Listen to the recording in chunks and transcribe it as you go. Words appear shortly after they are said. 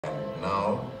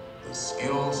Now, the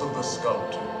skills of the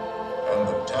sculptor and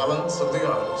the talents of the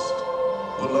artist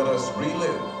will let us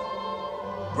relive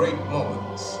great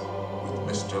moments with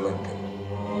Mr. Lincoln.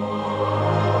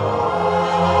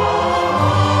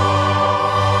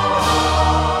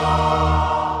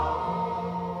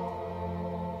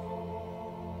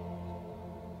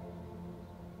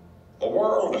 The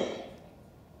world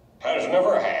has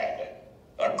never had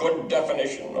a good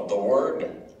definition of the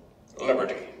word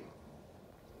liberty.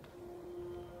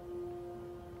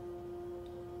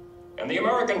 And the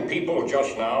American people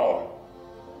just now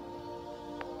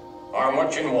are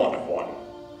much in want of one.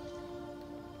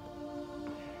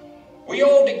 We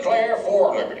all declare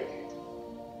for liberty,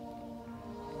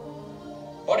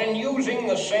 but in using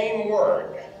the same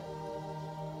word,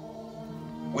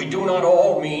 we do not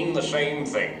all mean the same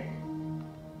thing.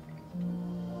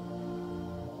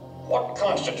 What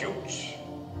constitutes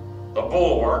the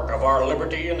bulwark of our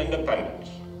liberty and independence?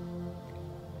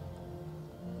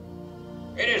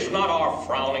 It is not our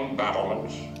frowning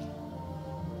battlements,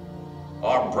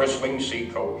 our bristling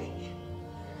seacoasts.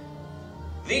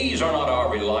 These are not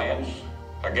our reliance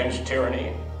against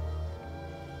tyranny.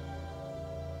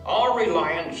 Our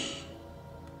reliance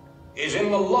is in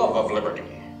the love of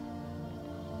liberty,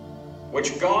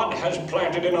 which God has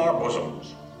planted in our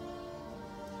bosoms.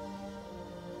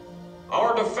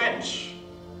 Our defense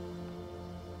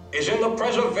is in the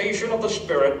preservation of the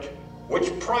spirit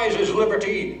which prizes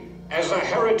liberty as the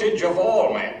heritage of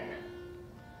all men,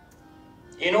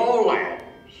 in all lands,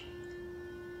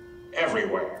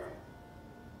 everywhere.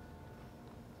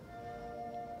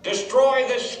 Destroy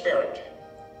this spirit,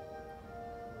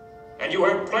 and you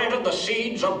have planted the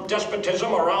seeds of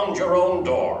despotism around your own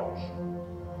doors.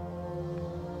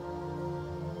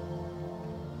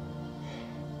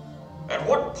 At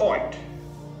what point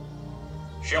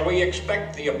shall we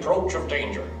expect the approach of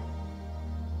danger?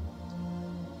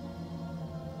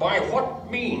 By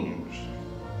what means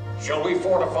shall we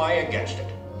fortify against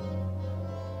it?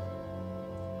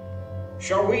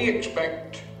 Shall we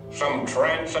expect some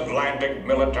transatlantic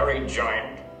military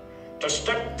giant to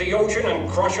step the ocean and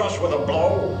crush us with a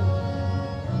blow?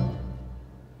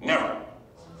 Never.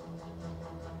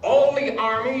 All the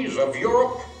armies of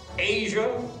Europe,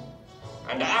 Asia,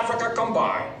 and Africa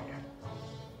combined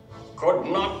could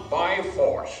not by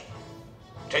force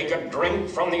take a drink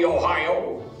from the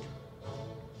Ohio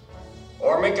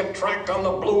or make a track on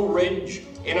the Blue Ridge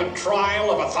in a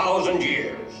trial of 1,000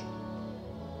 years.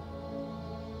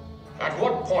 At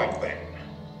what point, then,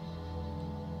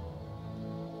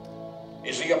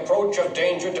 is the approach of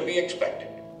danger to be expected?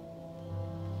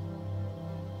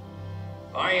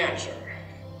 I answer,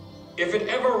 if it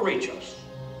ever reach us,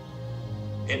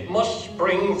 it must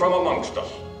spring from amongst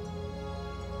us.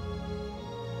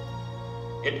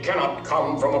 It cannot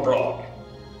come from abroad.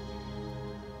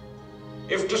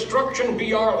 If destruction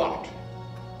be our lot,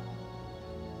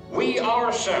 we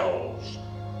ourselves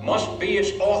must be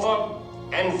its author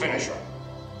and finisher.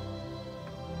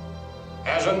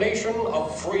 As a nation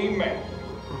of free men,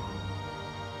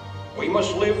 we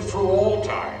must live through all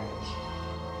times,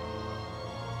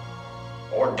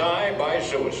 or die by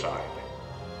suicide.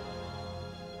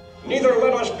 Neither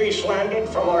let us be slandered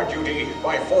from our duty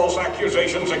by false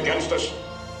accusations against us,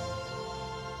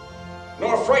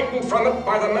 nor frightened from it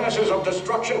by the menaces of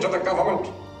destruction to the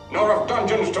government, nor of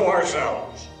dungeons to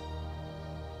ourselves.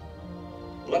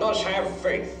 Let us have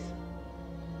faith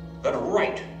that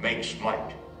right makes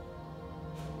might.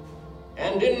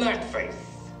 And in that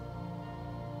faith,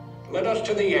 let us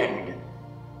to the end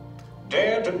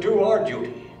dare to do our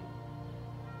duty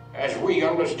as we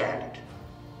understand it.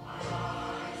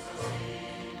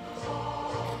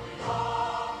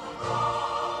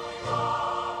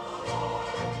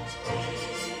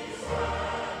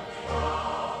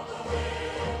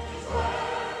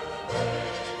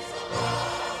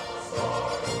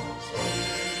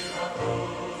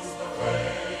 Thank you.